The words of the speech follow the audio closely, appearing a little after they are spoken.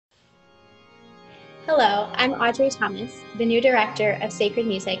Hello, I'm Audrey Thomas, the new Director of Sacred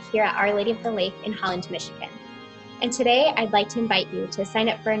Music here at Our Lady of the Lake in Holland, Michigan. And today I'd like to invite you to sign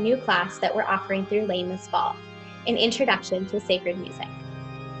up for a new class that we're offering through Lane this fall, an Introduction to Sacred Music.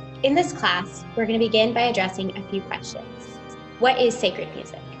 In this class, we're going to begin by addressing a few questions. What is sacred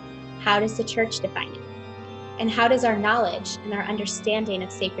music? How does the church define it? And how does our knowledge and our understanding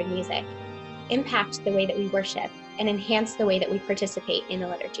of sacred music impact the way that we worship and enhance the way that we participate in the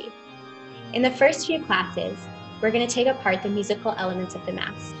liturgy? In the first few classes, we're going to take apart the musical elements of the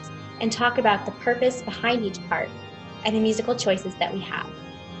Mass and talk about the purpose behind each part and the musical choices that we have,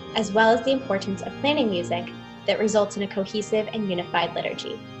 as well as the importance of planning music that results in a cohesive and unified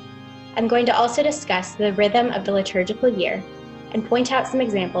liturgy. I'm going to also discuss the rhythm of the liturgical year and point out some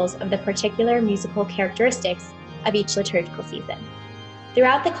examples of the particular musical characteristics of each liturgical season.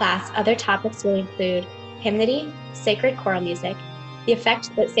 Throughout the class, other topics will include hymnody, sacred choral music, the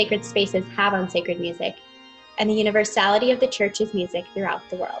effect that sacred spaces have on sacred music, and the universality of the Church's music throughout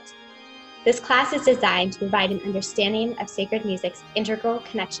the world. This class is designed to provide an understanding of sacred music's integral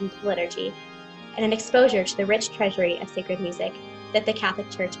connection to liturgy and an exposure to the rich treasury of sacred music that the Catholic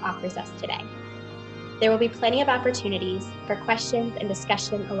Church offers us today. There will be plenty of opportunities for questions and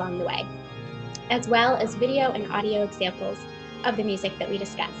discussion along the way, as well as video and audio examples of the music that we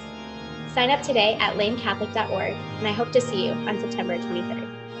discuss. Sign up today at lanecatholic.org, and I hope to see you on September 23rd.